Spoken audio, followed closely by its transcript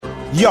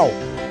Yo,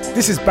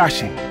 this is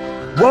Bashi.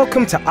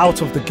 Welcome to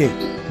Out of the Gate,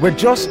 where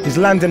Josh is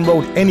landing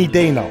road any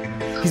day now.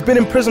 He's been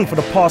in prison for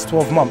the past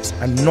 12 months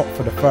and not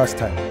for the first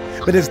time.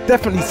 But there's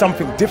definitely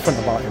something different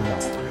about him now.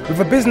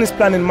 With a business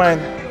plan in mind,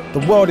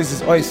 the world is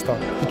his oyster.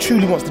 He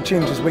truly wants to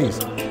change his ways.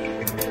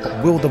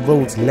 But will the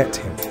roads let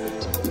him?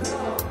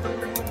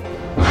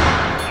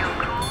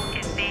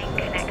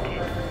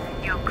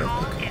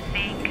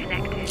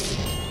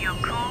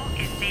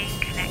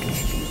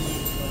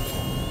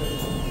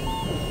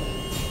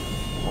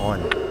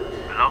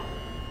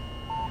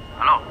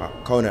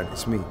 Conan,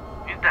 it's me.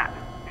 Who's that?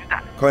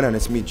 Conan,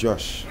 it's me,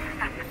 Josh. It's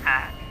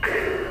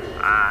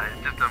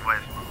just a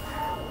voice.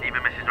 Leave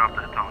a message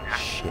after the tone, yeah?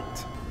 Shit.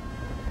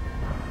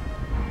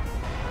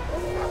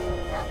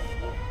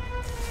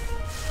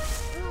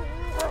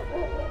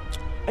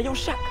 Hey, yo,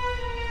 Shaq.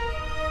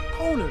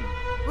 Conan,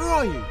 where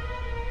are you?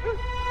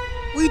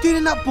 What are you doing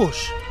in that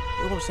bush? You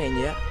know what I'm saying,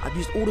 yeah? I've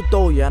used all the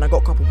dough, yeah, and I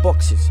got a couple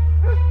boxes.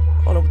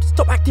 Oh, no,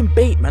 stop acting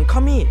bait, man.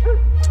 Come here.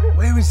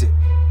 Where is it?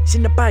 It's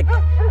in the bag.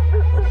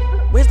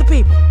 Where's the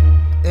people?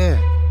 Yeah.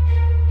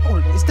 Oh,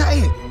 is that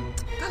it?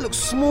 That looks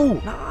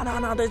small.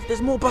 Nah,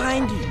 there's more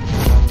behind you.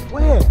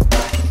 Where?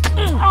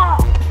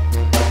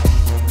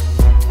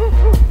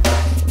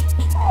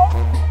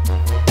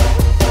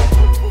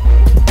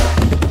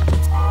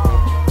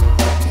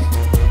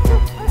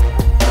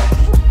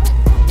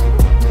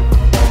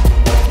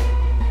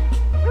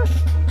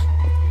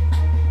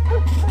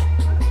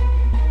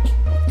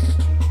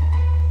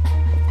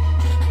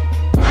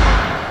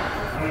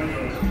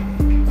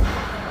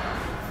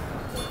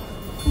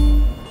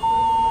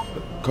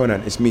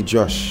 Conan, it's me,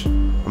 Josh.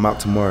 I'm out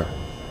tomorrow.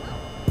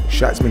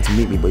 Shaq's meant to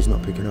meet me, but he's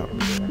not picking up.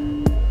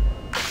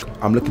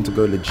 I'm looking to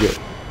go legit.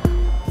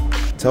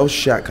 Tell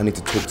Shaq I need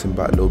to talk to him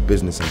about a little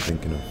business I'm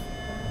thinking of.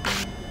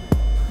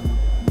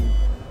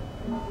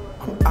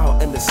 I'm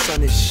out and the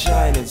sun is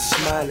shining,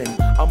 smiling.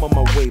 I'm on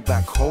my way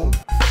back home.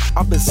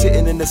 I've been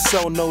sitting in the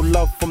cell, no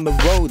love from the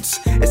roads.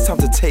 It's time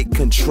to take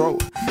control.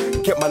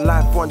 Get my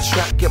life on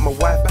track, get my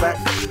wife back.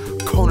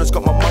 Conan's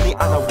got my money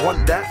and I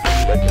want that.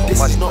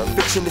 This is not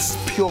fiction, this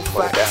is pure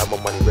fact. I have my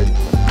money ready.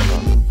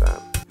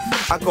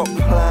 I got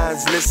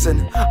plans,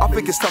 listen. I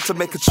think it's time to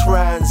make a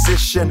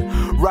transition.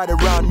 Ride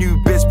around new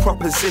biz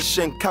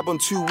proposition. Cab on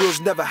two wheels,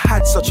 never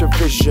had such a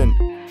vision.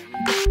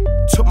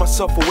 Took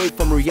myself away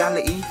from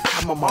reality.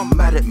 Had my mom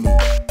mad at me.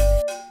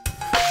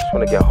 Just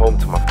wanna get home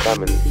to my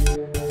family.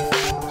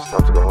 It's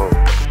time to go home.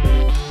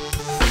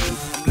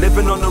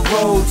 Living on the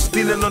roads,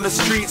 dealing on the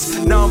streets.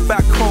 Now I'm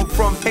back home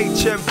from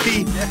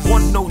HMP.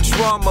 Want no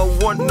drama,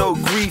 want no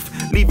grief.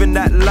 Leaving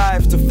that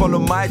life to follow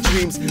my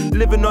dreams.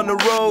 Living on the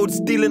roads,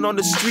 dealing on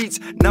the streets.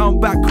 Now I'm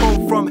back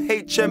home from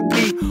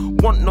HMP.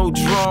 Want no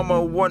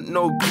drama, want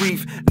no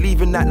grief.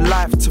 Leaving that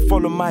life to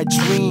follow my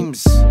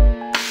dreams.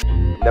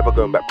 Never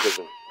going back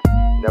prison.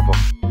 Never.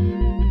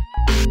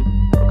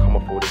 I'll come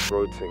off all this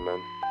road thing, man.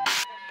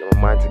 Get my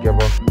mind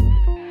together.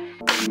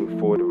 Move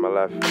forward with my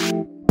life.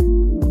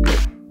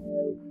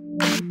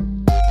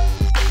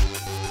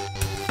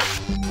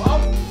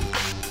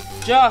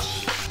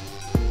 Josh.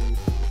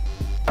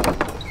 I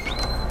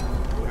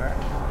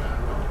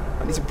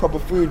need some proper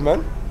food,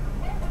 man.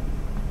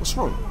 What's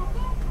wrong?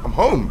 I'm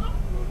home.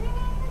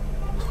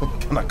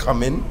 Can I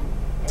come in?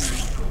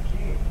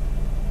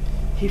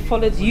 He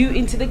followed you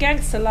into the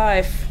gangster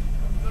life.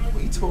 What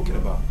are you talking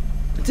about?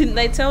 Didn't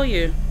they tell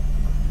you?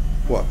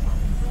 What?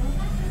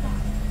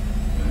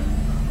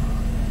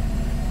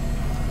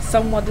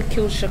 Someone had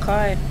killed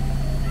Shakai.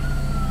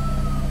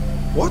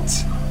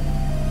 What?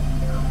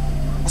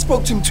 I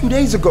spoke to him 2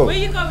 days ago. Where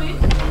you going?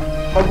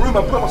 My room,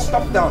 I'm putting my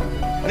stuff down.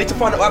 I need to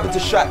find out what happened to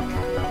Shaq.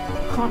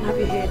 Can't have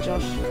you here,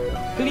 Josh.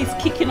 Police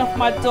kicking off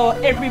my door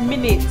every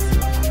minute.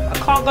 I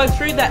can't go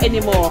through that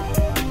anymore.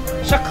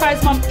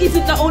 Shakai's mum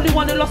isn't the only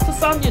one who lost her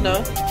son, you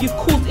know. You've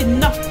caused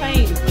enough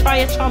pain. Try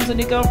your charms on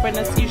your girlfriend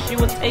and see if she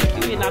will take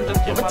you in. I'm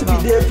just your You had mother.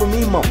 to be there for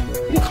me, Mum. You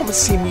didn't come and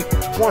see me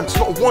once,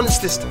 not once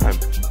this time.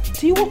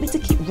 Do you want me to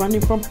keep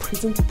running from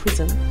prison to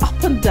prison,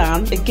 up and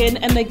down, again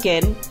and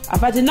again?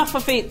 I've had enough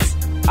of it.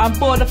 I'm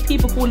bored of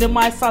people calling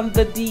my son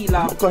the dealer.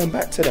 I'm not going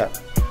back to that.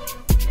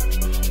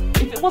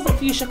 If it wasn't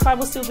for you, Shakai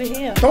would still be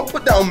here. Don't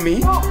put that on me.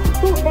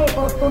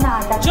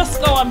 Just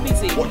go, I'm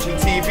busy. Watching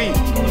TV.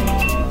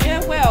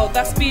 Yeah, well,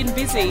 that's being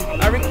busy.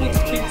 I recruited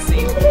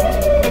Quincy.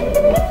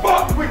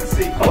 Fuck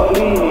Quincy!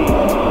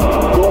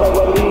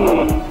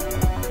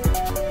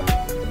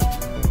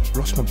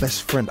 Lost my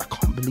best friend, I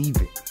can't believe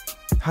it.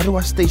 How do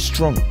I stay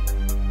strong?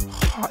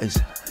 My heart is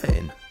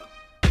hurting.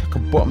 Like a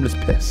bottomless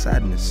pit of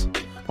sadness.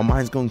 My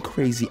mind's going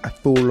crazy, I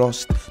feel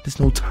lost. There's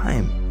no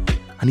time.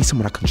 I need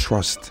someone I can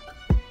trust.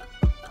 I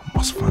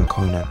must find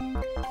Conan.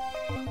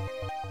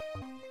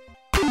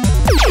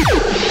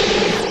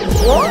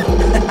 What?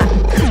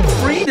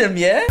 Freedom,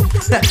 yeah?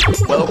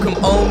 Welcome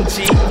home,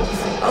 G.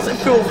 How's it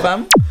feel,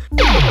 fam?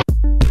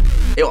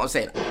 You know what I'm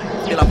saying? I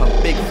feel like a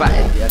big fat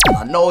head, yeah? And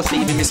I know so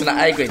you be missing that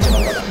eye grade, you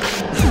know, brother.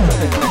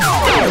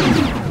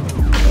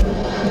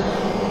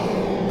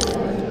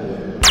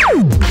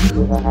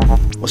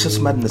 What's this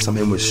madness I'm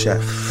in with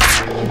Chef?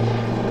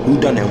 Who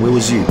done it and where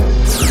was you?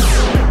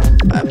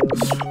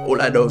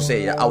 All I know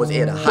say, I was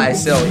in a high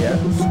cell, yeah.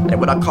 And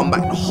when I come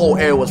back, the whole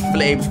area was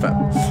flames,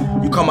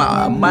 fam. You come out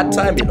at a mad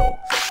time, you know.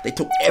 They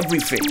took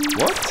everything.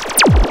 What?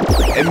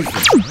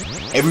 Everything?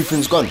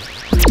 Everything's gone.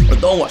 But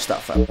don't watch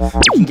that, fam. You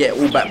can get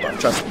it all back, bro.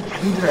 Trust me.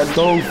 I needed a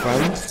dough,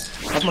 fam.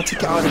 How's my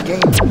ticket out of the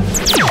game?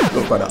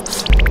 Look, brother.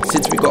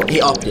 Since we got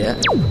hit up,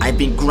 yeah, I've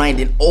been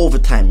grinding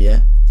overtime,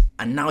 yeah.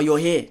 And now you're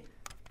here.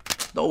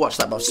 Don't watch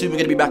that, bro. Soon we're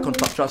gonna be back on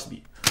top. Trust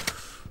me.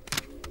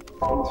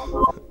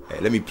 Hey,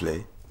 let me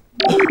play.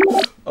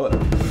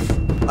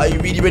 Are you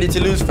really ready to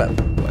lose, fam?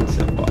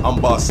 I'm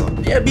Barca.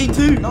 Yeah, me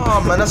too.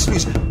 Nah, man, that's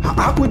loose.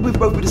 How could we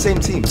both be the same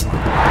team?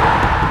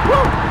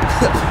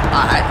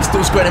 Alright, you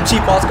still scoring them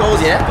cheap ass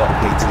goals, yeah? Got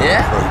paid to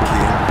Yeah? pro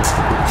king.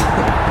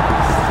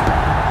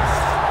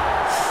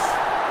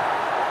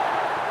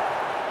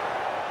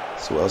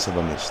 So what else have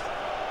I missed?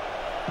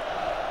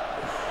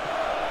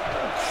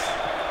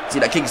 See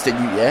that Kingston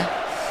youth, yeah?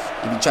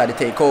 He be trying to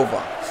take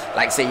over.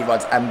 Like say he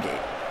runs Amgate.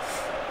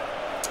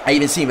 I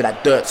even seen with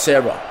that Dirt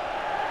Sarah.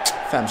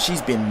 Fam,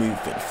 she's been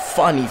moving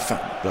funny, fam.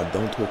 Blood,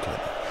 don't talk like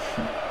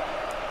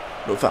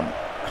that. Look, fam,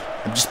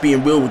 I'm just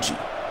being real with you.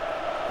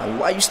 I mean,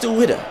 why are you still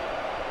with her?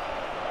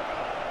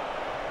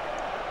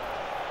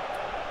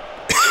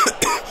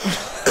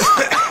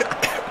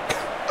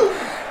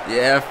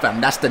 Yeah,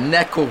 fam, that's the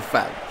Necco,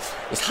 fam.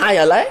 It's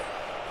higher, like.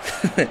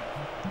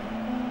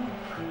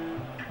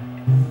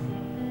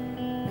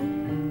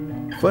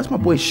 First my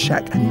boy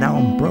Shaq and now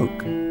I'm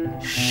broke.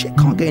 Shit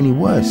can't get any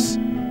worse.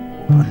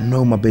 But I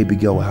know my baby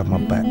girl will have my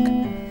back.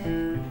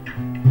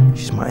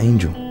 She's my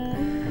angel.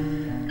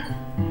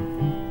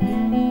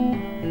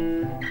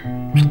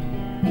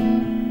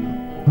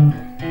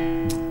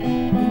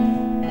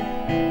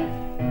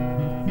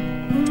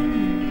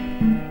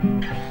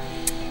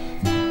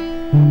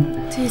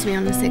 Excuse me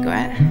on the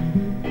cigarette.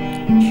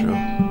 Sure.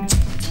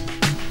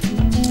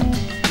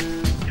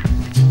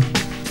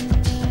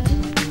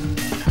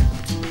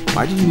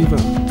 Why did you leave her?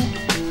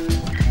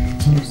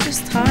 It was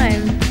just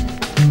time.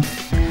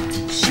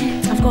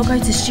 Shit, I've got to go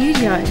to the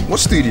studio. What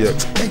studio?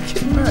 Hey,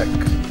 get back.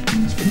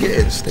 Just forget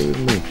it. Stay with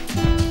me.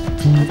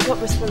 I've got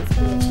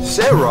responsibility.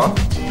 Sarah?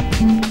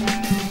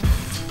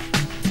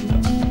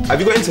 Have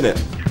you got internet?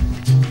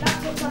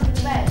 Laptop's under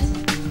the bed.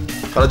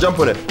 Can I jump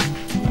on it?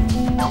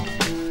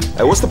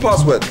 Hey, what's the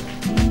password?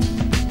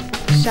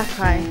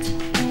 Shakai.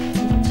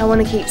 I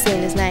want to keep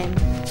seeing his name.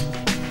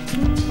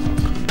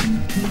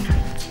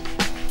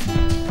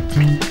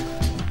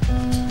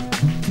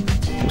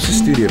 What's the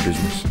studio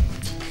business?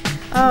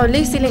 Oh,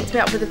 Lucy linked me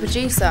up with a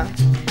producer.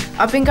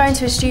 I've been going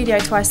to his studio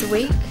twice a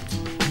week.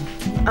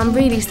 I'm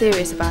really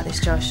serious about this,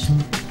 Josh.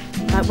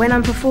 Like, when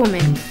I'm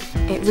performing,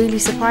 it really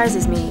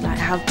surprises me, like,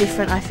 how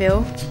different I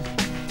feel.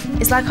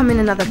 It's like I'm in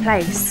another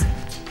place.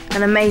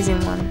 An amazing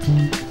one.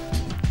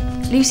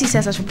 Lucy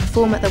says I should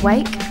perform at the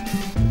Wake.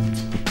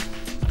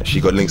 Has she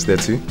got links there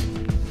too?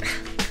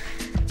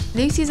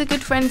 Lucy's a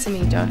good friend to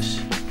me, Josh.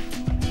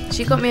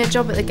 She got me a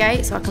job at the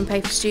Gate so I can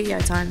pay for studio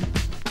time.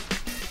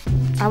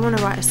 I want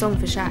to write a song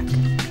for Shaq.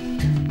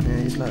 Yeah,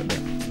 he's like that.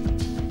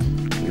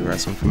 You write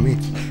something for me?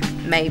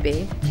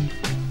 Maybe.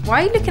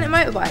 Why are you looking at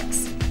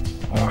motorbikes?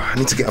 Oh, I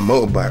need to get a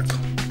motorbike.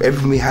 But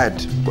everything we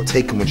had got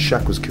taken when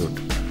Shaq was killed.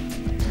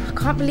 I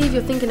can't believe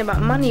you're thinking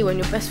about money when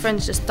your best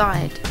friend's just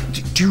died.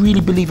 Do you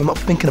really believe I'm not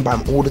thinking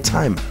about him all the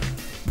time?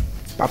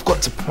 But I've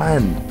got to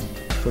plan.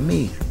 For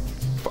me.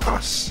 For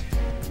us.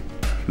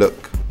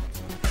 Look.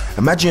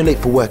 Imagine you're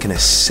late for work in a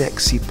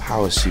sexy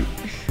power suit.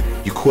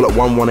 You call up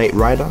 118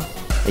 Rider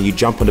and you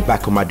jump on the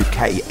back of my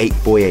Ducati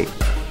 848.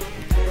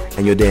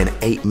 And you're there in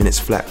 8 minutes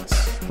flat.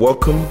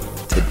 Welcome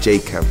to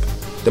J-Cab.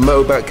 The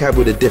motorbike cab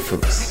with a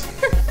difference.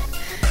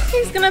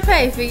 Who's gonna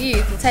pay for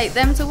you to take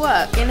them to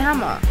work in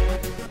Hammer?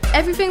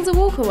 Everything's a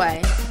walk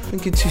away.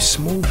 Thinking too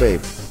small,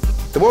 babe.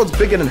 The world's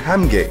bigger than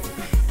Hamgate.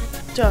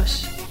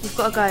 Josh, you've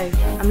got to go.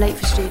 I'm late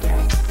for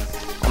studio.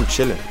 I'm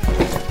chilling.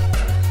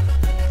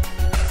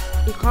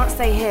 You can't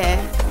stay here.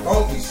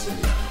 Don't be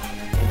silly.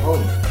 I'm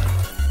home.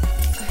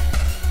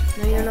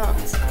 No, you're not.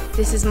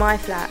 This is my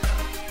flat.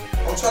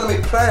 I'm trying to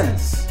make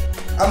plans.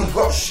 I haven't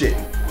got shit.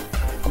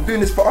 I'm doing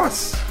this for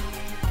us.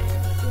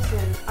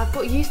 Listen, I've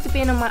got used to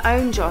being on my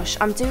own, Josh.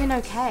 I'm doing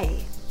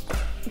okay.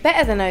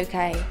 Better than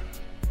okay.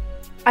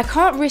 I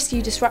can't risk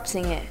you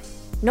disrupting it.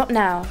 Not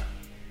now.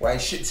 Well, I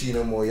ain't shit to you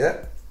no more,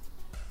 yeah?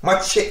 My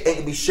chick ain't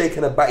gonna be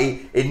shaking her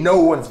body in no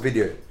one's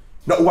video.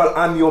 Not while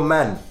I'm your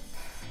man.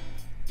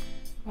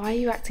 Why are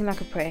you acting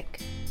like a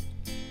prick?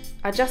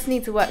 I just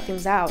need to work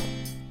things out.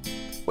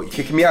 What, you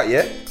kicking me out,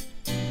 yeah?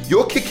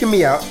 You're kicking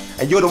me out,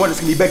 and you're the one that's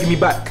gonna be begging me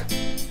back.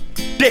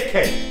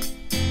 Dickhead!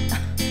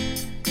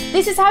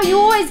 This is how you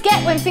always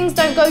get when things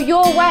don't go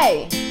your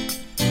way.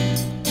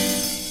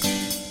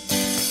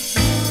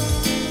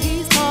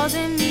 He's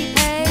causing me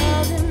pain.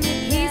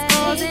 He's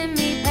causing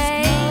me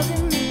pain.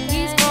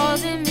 He's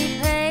causing me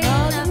pain.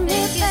 I think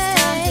it's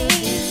time to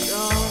be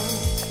strong.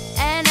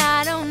 And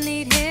I don't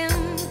need him.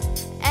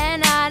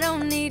 And I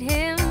don't need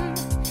him.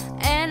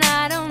 And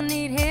I don't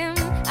need him.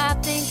 I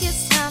think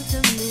it's time to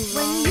move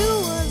on. When you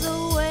was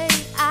away,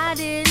 I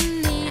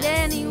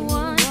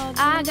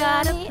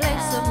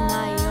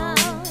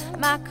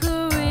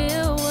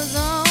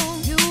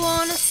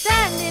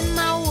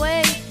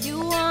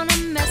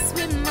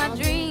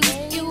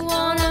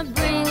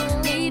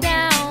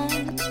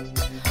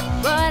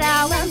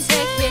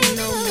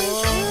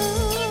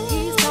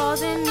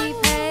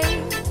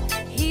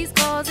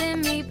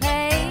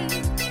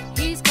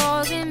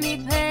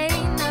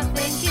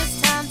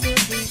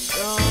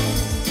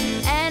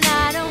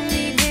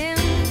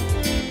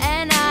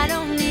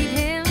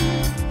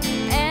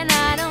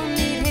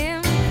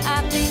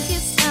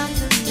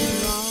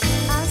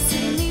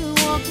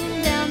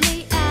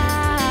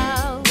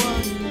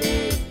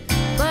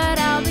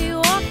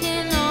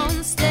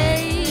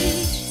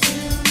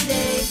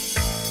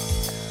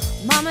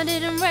Mama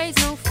didn't raise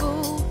no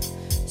fool.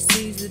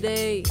 Seize the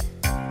day.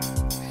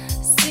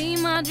 See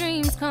my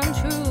dreams come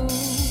true.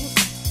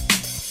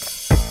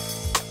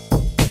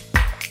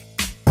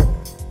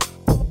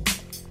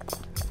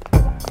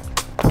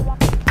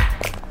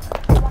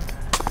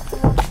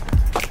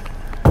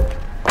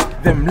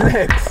 Them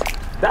legs,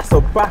 that's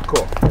a back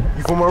off.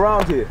 You from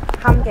around here?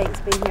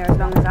 Hamgate's been here as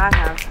long as I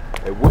have.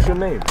 Hey, what's your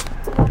name?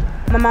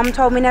 My mum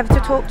told me never to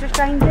talk to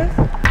strangers.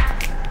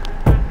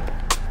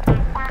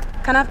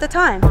 Can I have the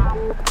time?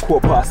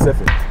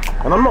 7:15.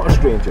 And I'm not a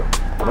stranger.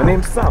 My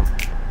name's Sam.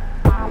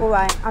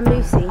 Alright, I'm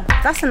Lucy.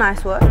 That's a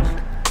nice watch.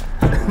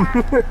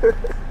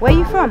 Where are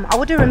you from? I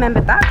would have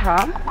remembered that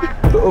car.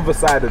 The other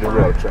side of the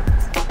rail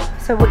tracks.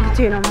 So what are you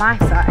doing on my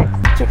side?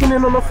 Checking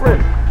in on a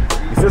friend.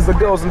 He says the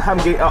girls in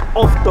Hamgate are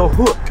off the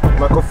hook.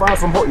 And I could find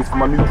some hotties for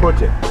my new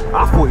project.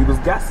 I thought he was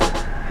gassing.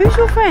 Who's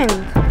your friend?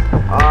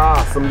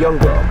 Some young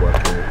girl I'm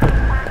working with.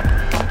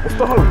 What's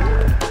the hurry?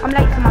 I'm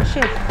late for my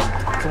shift.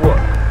 To what?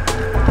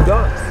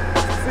 Dance?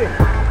 Sing?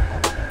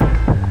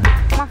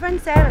 My friend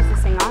Sarah's the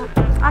singer.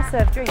 I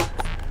serve drinks.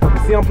 You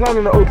see, I'm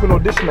planning an open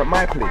audition at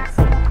my place.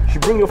 You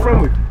should bring your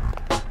friend with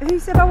you. Who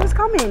said I was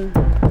coming?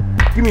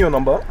 Give me your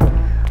number.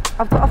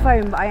 I've got a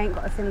phone, but I ain't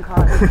got a SIM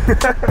card.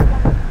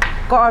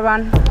 Gotta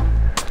run.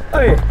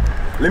 Hey,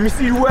 let me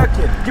see you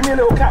working. Give me a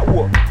little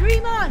catwalk.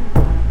 Dream on!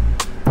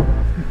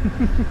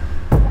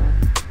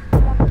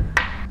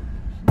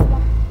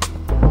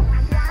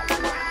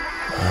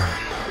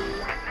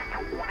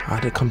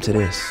 How'd it come to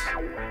this?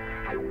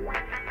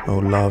 No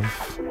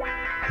love,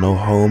 no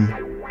home.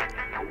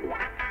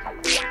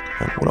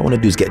 And all I want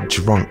to do is get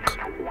drunk,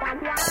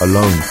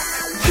 alone.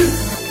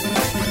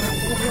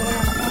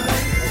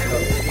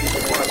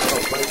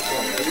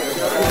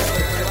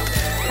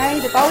 Hey,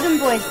 the Golden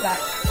Boy's back.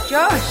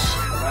 Josh!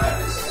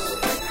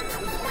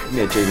 Give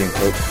me a J-Link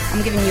Coke.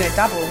 I'm giving you a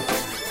double.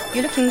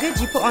 You're looking good,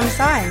 you put on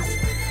size.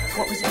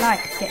 What was it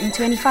like? Getting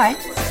into any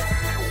fights?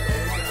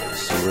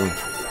 Surreal.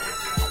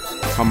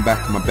 Come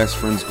back, my best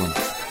friend's gone.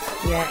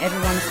 Yeah,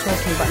 everyone's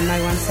talking but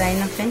no one's saying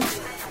nothing.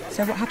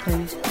 So what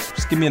happened?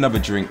 Just give me another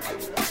drink.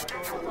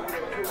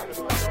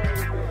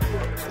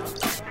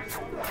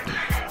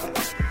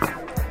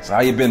 So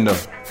how you been though?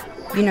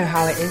 You know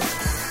how it is.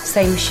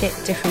 Same shit,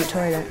 different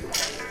toilet.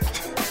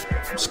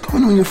 What's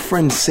going on with your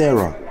friend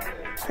Sarah?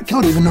 I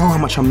can't even know how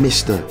much I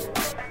missed her.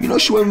 You know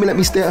she won't even let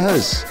me stay at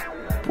hers.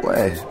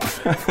 Boy.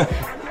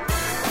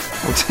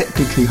 I'm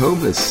technically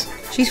homeless.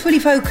 She's fully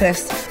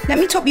focused. Let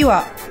me top you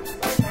up.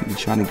 You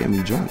trying to get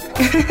me drunk?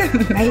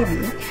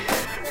 Maybe.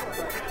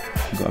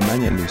 You got a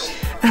man yet, loose?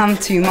 I'm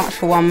too much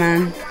for one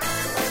man.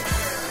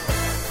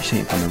 She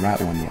ain't found the right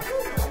one yet.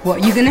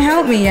 What, you gonna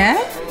help me, yeah?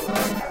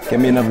 Get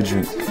me another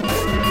drink.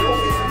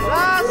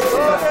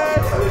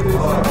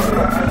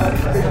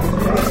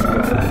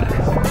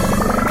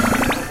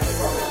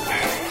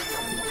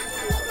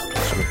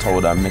 Should've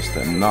told her I missed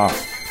her. Nah.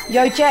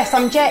 Yo, Jess,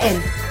 I'm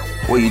jetting.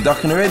 What, you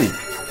ducking already?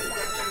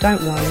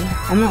 Don't worry,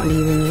 I'm not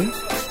leaving you.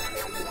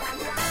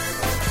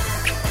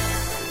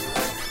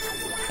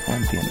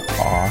 Don't be an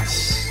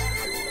arse.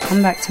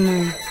 Come back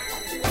tomorrow.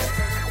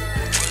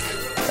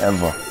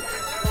 Ever.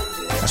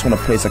 I just want a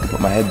place I can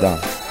put my head down.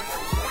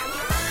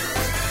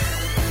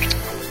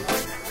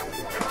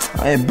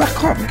 Hey,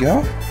 back up,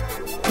 girl.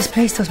 This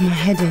place does my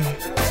head in.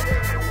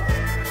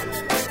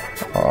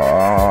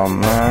 Oh,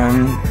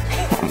 man.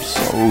 I'm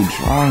so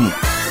drunk.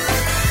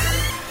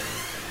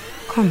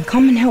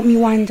 Come and help me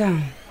wind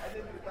down.